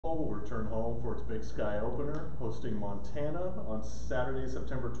basketball will return home for its Big Sky opener, hosting Montana on Saturday,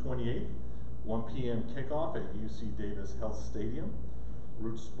 September 28th, 1 p.m. kickoff at UC Davis Health Stadium.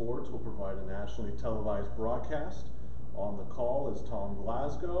 Root Sports will provide a nationally televised broadcast. On the call is Tom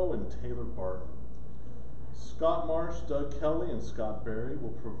Glasgow and Taylor Barton. Scott Marsh, Doug Kelly, and Scott Berry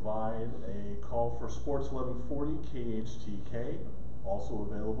will provide a call for Sports 1140 KHTK, also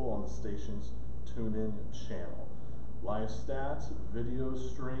available on the station's TuneIn channel. Live stats, video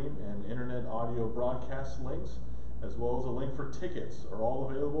stream, and internet audio broadcast links, as well as a link for tickets, are all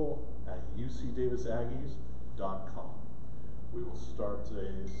available at ucdavisaggies.com. We will start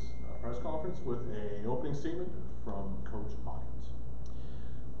today's press conference with an opening statement from Coach Hawkins.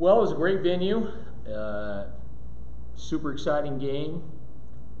 Well, it was a great venue, super exciting game,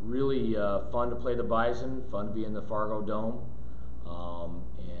 really fun to play the Bison, fun to be in the Fargo Dome,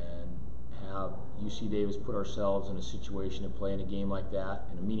 and have UC Davis put ourselves in a situation to play in a game like that,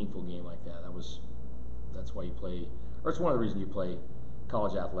 in a meaningful game like that. That's why you play, or it's one of the reasons you play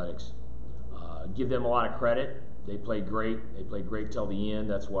college athletics. Give them a lot of credit. They played great. They played great till the end.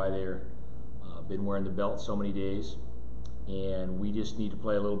 That's why they're been wearing the belt so many days. And we just need to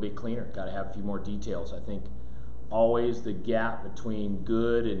play a little bit cleaner. Got to have a few more details. I think always the gap between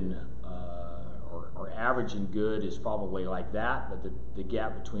good and or average and good is probably like that, but the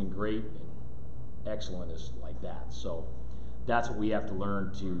gap between great and excellent is like that. So that's what we have to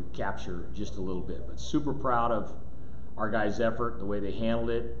learn to capture just a little bit. But super proud of our guys' effort, the way they handled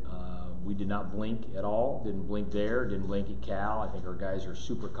it. We did not blink at all. Didn't blink there. Didn't blink at Cal. I think our guys are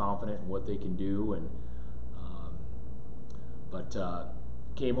super confident in what they can do, and but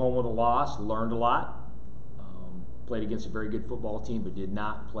came home with a loss. Learned a lot. Played against a very good football team, but did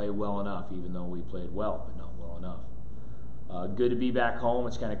not play well enough. Even though we played well, but not well enough. Good to be back home.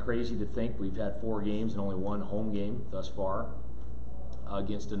 It's kind of crazy to think we've had 4 games and only 1 home game thus far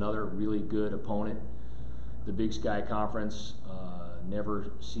against another really good opponent. The Big Sky Conference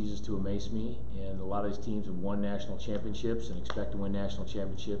never ceases to amaze me, and a lot of these teams have won national championships and expect to win national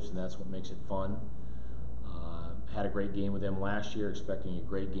championships, and that's what makes it fun. Had a great game with them last year, expecting a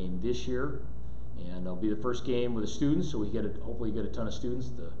great game this year, and it'll be the first game with the students, so we hopefully get a ton of students.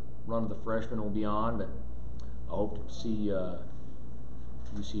 The run of the freshmen will be on, but I hope to see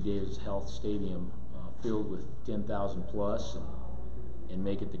UC Davis Health Stadium filled with 10,000 plus and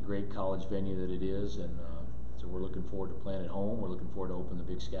make it the great college venue that it is. And so we're looking forward to playing at home. We're looking forward to opening the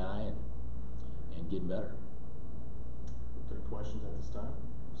Big Sky and getting better. Are there questions at this time?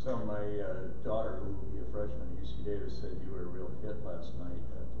 So my daughter, who will be a freshman at UC Davis, said you were a real hit last night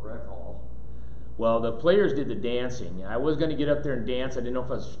at the rec hall. Well, the players did the dancing. I was going to get up there and dance. I didn't know if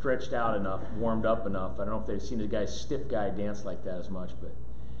I was stretched out enough, warmed up enough. I don't know if they've seen the stiff guy dance like that as much, but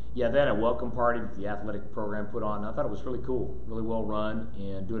yeah, they had a welcome party that the athletic program put on. I thought it was really cool, really well run,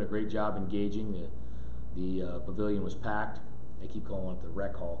 and doing a great job engaging. The pavilion was packed. I keep calling it the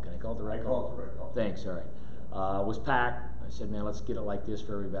rec hall. Can I call it the rec hall? I call it the rec hall. Thanks. All right. It was packed. I said, man, let's get it like this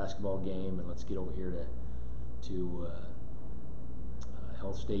for every basketball game, and let's get over here to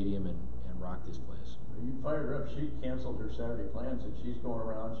Health Stadium and rock this place. You fired her up. She canceled her Saturday plans, and she's going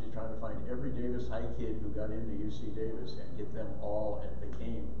around. She's trying to find every Davis High kid who got into UC Davis and get them all at the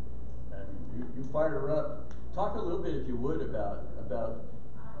game. And you fired her up. Talk a little bit, if you would, about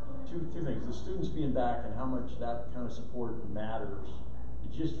two things: the students being back and how much that kind of support matters,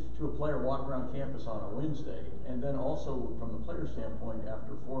 just to a player walking around campus on a Wednesday, and then also from the player standpoint,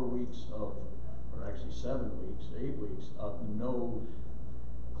 after 4 weeks of, or actually 7 weeks, 8 weeks of no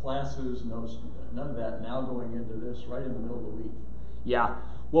classes, none of that, now going into this right in the middle of the week. Yeah,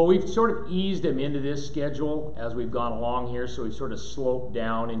 well, we've sort of eased them into this schedule as we've gone along here, so we've sort of sloped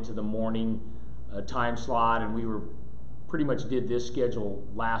down into the morning time slot, and we pretty much did this schedule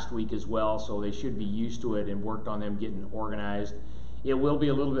last week as well, so they should be used to it and worked on them getting organized. It will be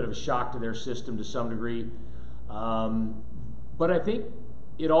a little bit of a shock to their system to some degree, but I think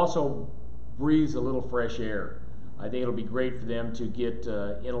it also breathes a little fresh air. I think it'll be great for them to get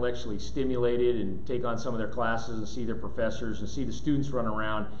intellectually stimulated and take on some of their classes and see their professors and see the students run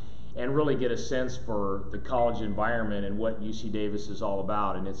around and really get a sense for the college environment and what UC Davis is all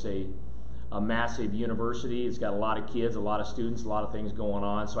about. And it's a massive university. It's got a lot of kids, a lot of students, a lot of things going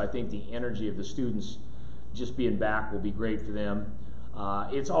on. So I think the energy of the students just being back will be great for them.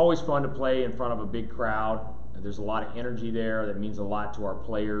 It's always fun to play in front of a big crowd. There's a lot of energy there that means a lot to our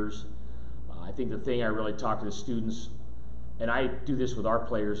players. I think the thing I really talk to the students, and I do this with our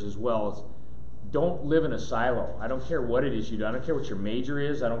players as well, is don't live in a silo. I don't care what it is you do. I don't care what your major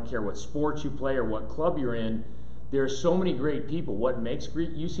is. I don't care what sports you play or what club you're in. There are so many great people. What makes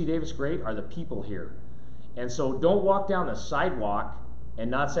UC Davis great are the people here. And so don't walk down the sidewalk and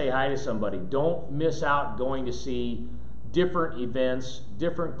not say hi to somebody. Don't miss out going to see different events,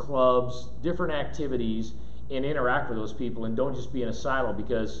 different clubs, different activities, and interact with those people, and don't just be in a silo,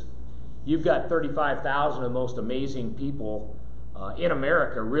 because you've got 35,000 of the most amazing people in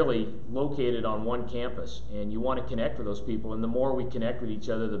America really located on one campus, and you want to connect with those people, and the more we connect with each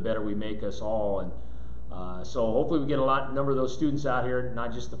other, the better we make us all. And so hopefully we get a number of those students out here,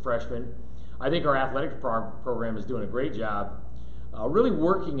 not just the freshmen. I think our athletic program is doing a great job really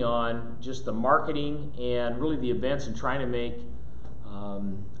working on just the marketing and really the events, and trying to make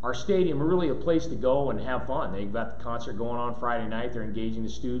our stadium really a place to go and have fun. They've got the concert going on Friday night. They're engaging the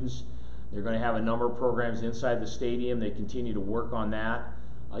students. They're going to have a number of programs inside the stadium. They continue to work on that.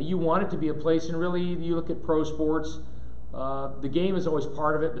 You want it to be a place, and really you look at pro sports, the game is always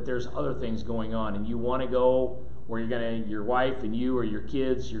part of it, but there's other things going on, and you want to go where your wife and you or your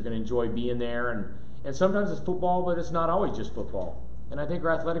kids, you're going to enjoy being there. And sometimes it's football, but it's not always just football. And I think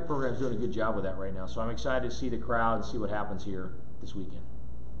our athletic program is doing a good job with that right now. So I'm excited to see the crowd and see what happens here this weekend.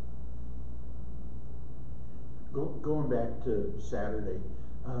 Going back to Saturday,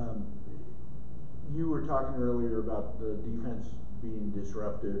 you were talking earlier about the defense being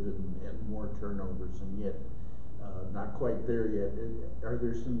disruptive and more turnovers, and yet not quite there yet. Are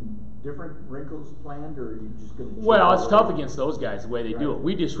there some different wrinkles planned, or are you just going to? Well, it's tough against those guys the way they do it.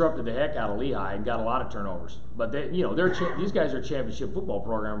 We disrupted the heck out of Lehigh and got a lot of turnovers. But these guys are a championship football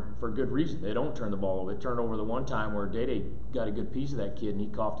program for good reason. They don't turn the ball over. They turned over the one time where Dede got a good piece of that kid and he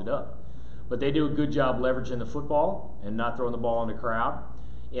coughed it up. But they do a good job leveraging the football and not throwing the ball in the crowd.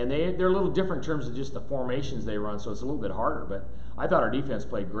 And they're a little different in terms of just the formations they run, so it's a little bit harder. But I thought our defense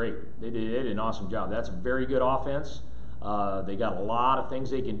played great. They did an awesome job. That's a very good offense. They got a lot of things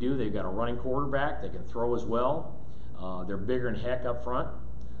they can do. They've got a running quarterback. They can throw as well. They're bigger than heck up front.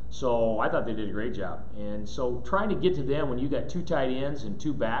 So I thought they did a great job. And so trying to get to them when you got two tight ends and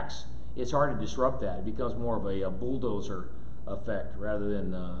two backs, it's hard to disrupt that. It becomes more of a bulldozer effect rather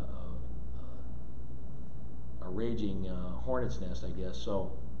than a raging hornet's nest, I guess.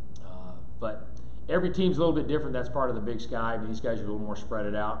 So, but every team's a little bit different. That's part of the Big Sky. I mean, these guys are a little more spread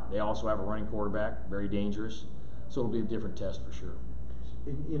it out. They also have a running quarterback, very dangerous. So it'll be a different test for sure.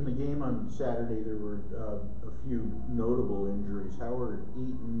 In the game on Saturday, there were a few notable injuries. Howard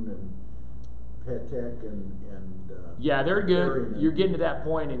Eaton and Petek and yeah, they're good. You're getting to that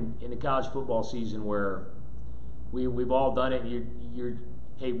point in the college football season where we've all done it.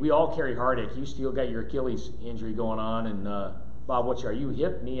 Hey, we all carry heartache. You still got your Achilles injury going on, and Bob, are you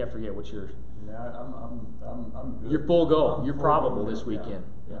hip, knee? I forget what your. No, I'm good. You're full go. You're probable go, this weekend.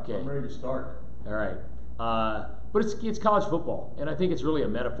 Yeah. Okay. I'm ready to start. All right. But it's college football, and I think it's really a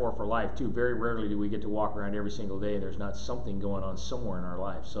metaphor for life too. Very rarely do we get to walk around every single day and there's not something going on somewhere in our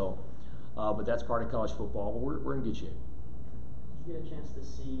life. So, but that's part of college football. But we're in good shape. Did you get a chance to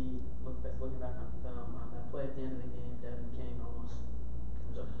see, looking back on film, that play at the end of the game, Devin King almost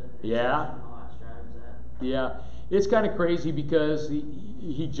was up to the Yeah. on the last drive? Was that? Yeah, it's kind of crazy because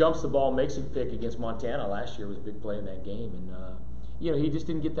he jumps the ball, makes a pick against Montana last year. It was a big play in that game, and he just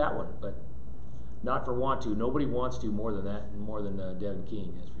didn't get that one. But not for want to. Nobody wants to more than that, more than Devin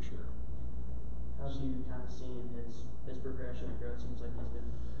King, that's for sure. How's you kind of seen his progression and growth? Seems like he's been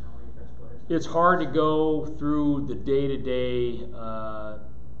one of your best players. It's hard to go through the day-to-day.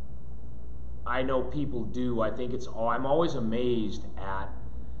 I know people do. I think I'm always amazed at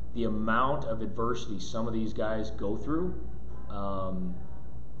the amount of adversity some of these guys go through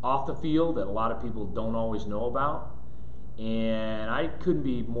off the field that a lot of people don't always know about. And I couldn't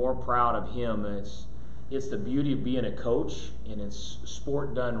be more proud of him. It's the beauty of being a coach, and it's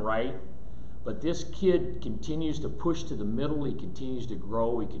sport done right. But this kid continues to push to the middle. He continues to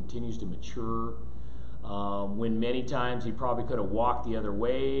grow. He continues to mature. When many times he probably could have walked the other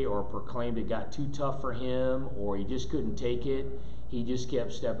way or proclaimed it got too tough for him or he just couldn't take it, he just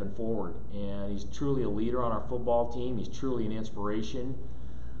kept stepping forward. And he's truly a leader on our football team. He's truly an inspiration.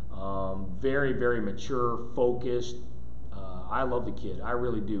 Very, very mature, focused. I love the kid. I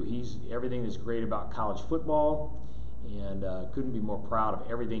really do. He's everything that's great about college football, and couldn't be more proud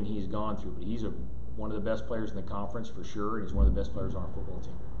of everything he's gone through. But he's one of the best players in the conference for sure, and he's one of the best players on our football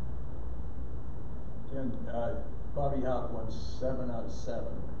team. And Bobby Houck won 7 out of 7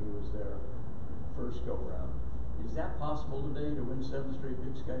 when he was there first go round. Is that possible today to win 7 straight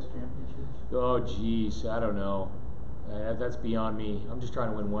Big Sky championships? Oh, geez, I don't know. That's beyond me. I'm just trying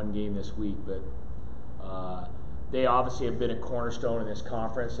to win one game this week, but they obviously have been a cornerstone in this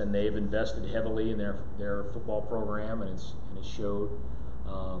conference, and they've invested heavily in their football program, and it showed.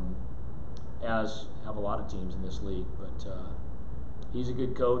 As have a lot of teams in this league, but he's a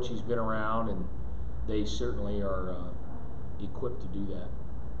good coach. He's been around, and they certainly are equipped to do that.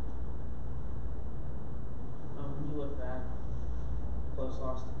 When you look back, close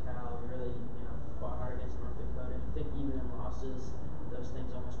loss to Cal, you really, fought hard against North Dakota. I think even in losses, those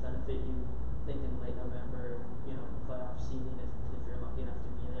things almost benefit you. Thinking late November, playoff seeding if you're lucky enough to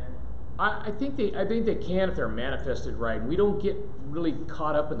be there. I think they can if they're manifested right. We don't get really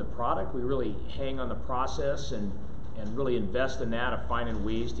caught up in the product. We really hang on the process and really invest in that of finding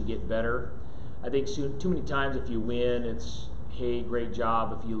ways to get better. I think too many times if you win, it's, hey, great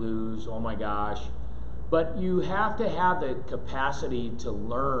job. If you lose, oh my gosh. But you have to have the capacity to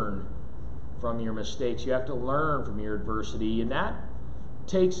learn from your mistakes. You have to learn from your adversity, and that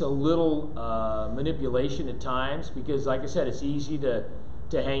takes a little manipulation at times, because like I said, it's easy to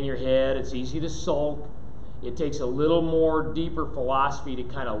hang your head, it's easy to sulk. It takes a little more deeper philosophy to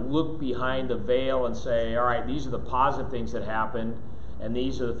kind of look behind the veil and say, all right, these are the positive things that happened, and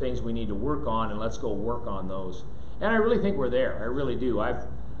these are the things we need to work on, and let's go work on those. And I really think we're there. I really do.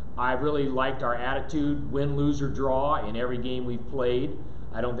 I've really liked our attitude, win, lose, or draw, in every game we've played.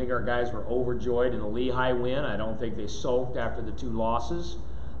 I don't think our guys were overjoyed in the Lehigh win. I don't think they sulked after the 2 losses.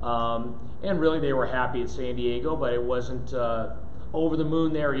 And really they were happy at San Diego, but it wasn't over the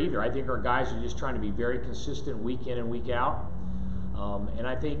moon there either. I think our guys are just trying to be very consistent week in and week out. And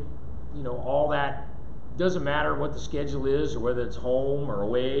I think, all that doesn't matter what the schedule is, or whether it's home or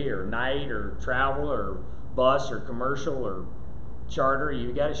away or night or travel or bus or commercial or charter.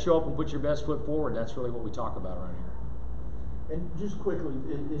 You got to show up and put your best foot forward. That's really what we talk about around here. And just quickly,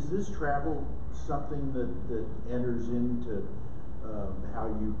 is this travel something that enters into how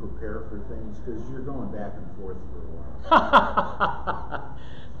you prepare for things? Because you're going back and forth for a while.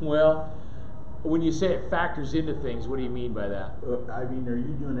 Well, when you say it factors into things, what do you mean by that? I mean, are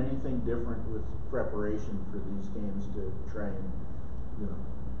you doing anything different with preparation for these games to try and,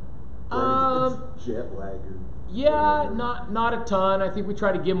 or it's jet lag or yeah, whatever? not a ton. I think we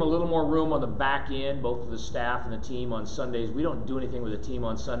try to give them a little more room on the back end, both of the staff and the team on Sundays. We don't do anything with the team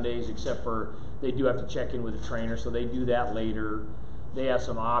on Sundays, except for they do have to check in with the trainer, so they do that later. They have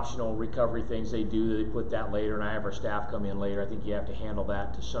some optional recovery things they do, they put that later, and I have our staff come in later. I think you have to handle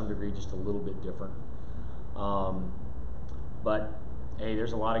that to some degree, just a little bit different. But hey,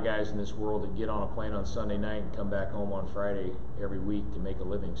 there's a lot of guys in this world that get on a plane on Sunday night and come back home on Friday every week to make a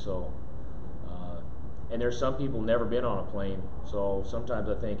living. So, and there's some people never been on a plane. So sometimes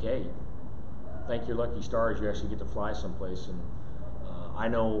I think, hey, thank your lucky stars you actually get to fly someplace. And I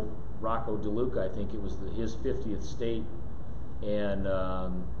know Rocco DeLuca, I think it was his 50th state, and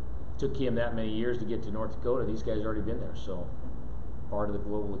took him that many years to get to North Dakota. These guys already been there, so part of the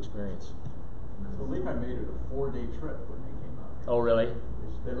global experience. So Lehigh made it a 4-day trip when they came out here. Oh, really?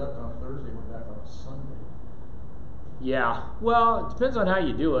 They left on Thursday, went back on a Sunday. Yeah, well, it depends on how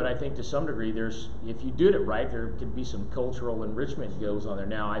you do it. I think to some degree, if you did it right, there could be some cultural enrichment goes on there.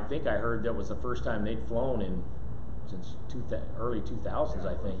 Now, I think I heard that was the first time they'd flown since early 2000s,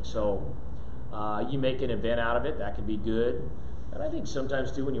 I think. So you make an event out of it, that could be good. And I think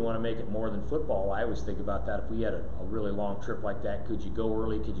sometimes too, when you want to make it more than football, I always think about that. If we had a really long trip like that, could you go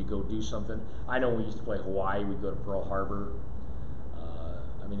early? Could you go do something? I know we used to play Hawaii. We'd go to Pearl Harbor.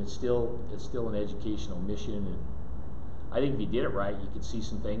 I mean, it's still an educational mission, and I think if you did it right, you could see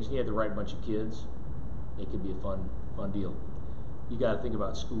some things. You had the right bunch of kids, it could be a fun deal. You got to think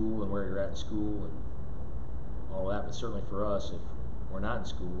about school and where you're at in school and all that. But certainly for us, if we're not in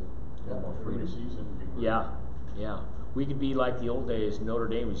school, a little more freedom. Yeah. We could be like the old days, Notre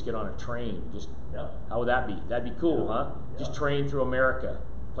Dame. We just get on a train. How would that be? That'd be cool, huh? Yeah. Just train through America.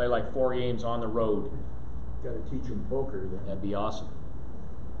 Play like 4 games on the road. Got to teach them poker then. That'd be awesome.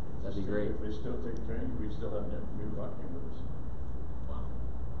 That'd be great. If they still take training, we still have new Bucking with us. Wow.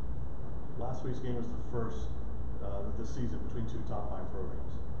 Last week's game was the first of the season between 2 top 5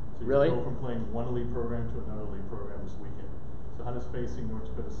 programs. So you Really? go from playing one elite program to another elite program this weekend. So how does facing North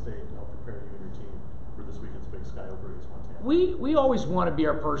Dakota State help prepare you and your team for this weekend's Big Sky opener against Montana? We always want to be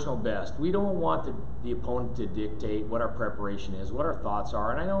our personal best. We don't want the opponent to dictate what our preparation is, what our thoughts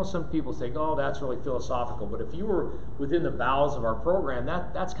are. And I know some people think, oh, that's really philosophical. But if you were within the bowels of our program,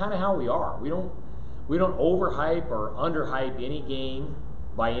 that's kind of how we are. We don't overhype or underhype any game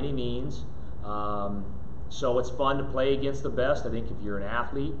by any means. So it's fun to play against the best. I think if you're an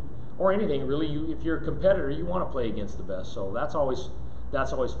athlete or anything really, if you're a competitor, you want to play against the best. So that's always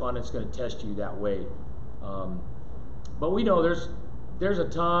fun. It's going to test you that way. But we know there's a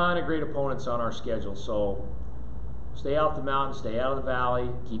ton of great opponents on our schedule. So stay out the mountain, stay out of the valley,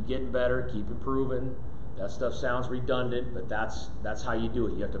 keep getting better, keep improving. That stuff sounds redundant, but that's how you do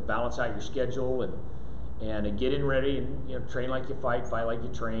it. You have to balance out your schedule and get in ready and train like you fight like you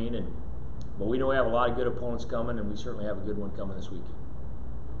train, and But we know we have a lot of good opponents coming, and we certainly have a good one coming this weekend.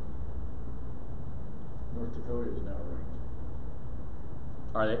 North Dakota is now ranked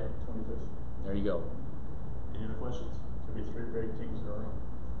Are they? 25th. There you go. Any other questions? Could be 3 great teams in a row.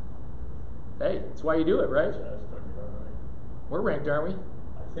 Hey, that's why you do it, right? That's talking about right. We're ranked, aren't we?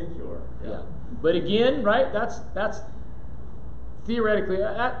 I think you are. Yeah. But again, right? That's theoretically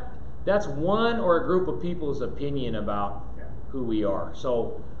that's one or a group of people's opinion about Yeah. who we are.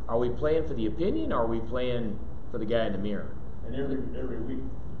 So, are we playing for the opinion, or are we playing for the guy in the mirror? And every week,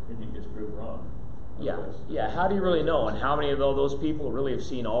 opinion gets proved wrong. Yeah, Otherwise, yeah. How do you really know? And how many of those people really have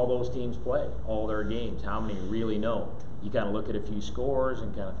seen all those teams play, all their games? How many really know? You kind of look at a few scores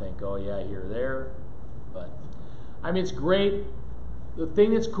and kind of think, oh yeah, here or there. But I mean, it's great. The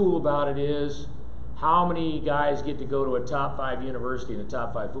thing that's cool about it is how many guys get to go to a top 5 university and a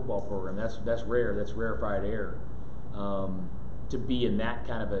top 5 football program. That's rare. That's rarefied air to be in that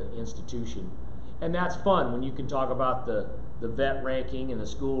kind of an institution. And that's fun when you can talk about the vet ranking and the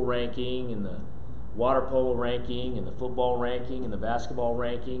school ranking and the water polo ranking and the football ranking and the basketball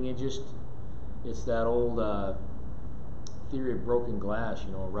ranking. It's that old theory of broken glass,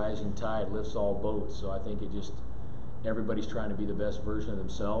 you know, a rising tide lifts all boats. So I think everybody's trying to be the best version of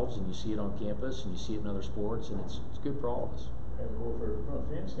themselves, and you see it on campus and you see it in other sports, and it's good for all of us. And well, from a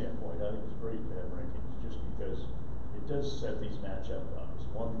fan standpoint, I think it's great to have rankings, just because it does set these matchup odds.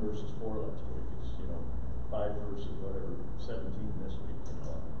 1 versus 4 last week. It's 5 versus whatever 17 this week.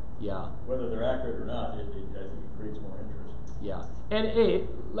 Yeah. Whether they're accurate or not, I think it creates more interest. Yeah. And hey,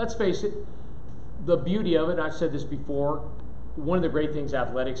 let's face it, the beauty of it, and I've said this before, one of the great things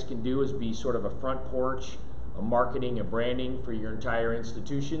athletics can do is be sort of a front porch, a marketing, a branding for your entire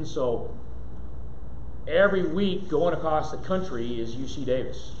institution. So every week going across the country is UC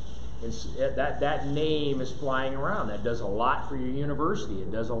Davis. That name is flying around. That does a lot for your university.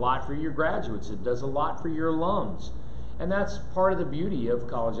 It does a lot for your graduates. It does a lot for your alums. And that's part of the beauty of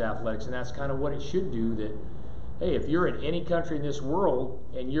college athletics, and that's kind of what it should do. That, hey, if you're in any country in this world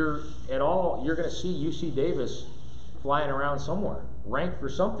and you're going to see UC Davis flying around somewhere, ranked for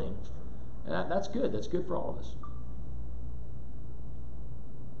something. And that's good. That's good for all of us.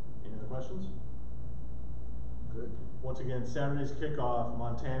 Any other questions? Good. Once again, Saturday's kickoff,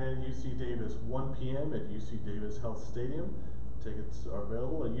 Montana and UC Davis, 1 p.m. at UC Davis Health Stadium. Tickets are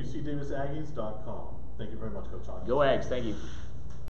available at ucdavisaggies.com. Thank you very much, Coach Hawkins. Go Ags. Thank you.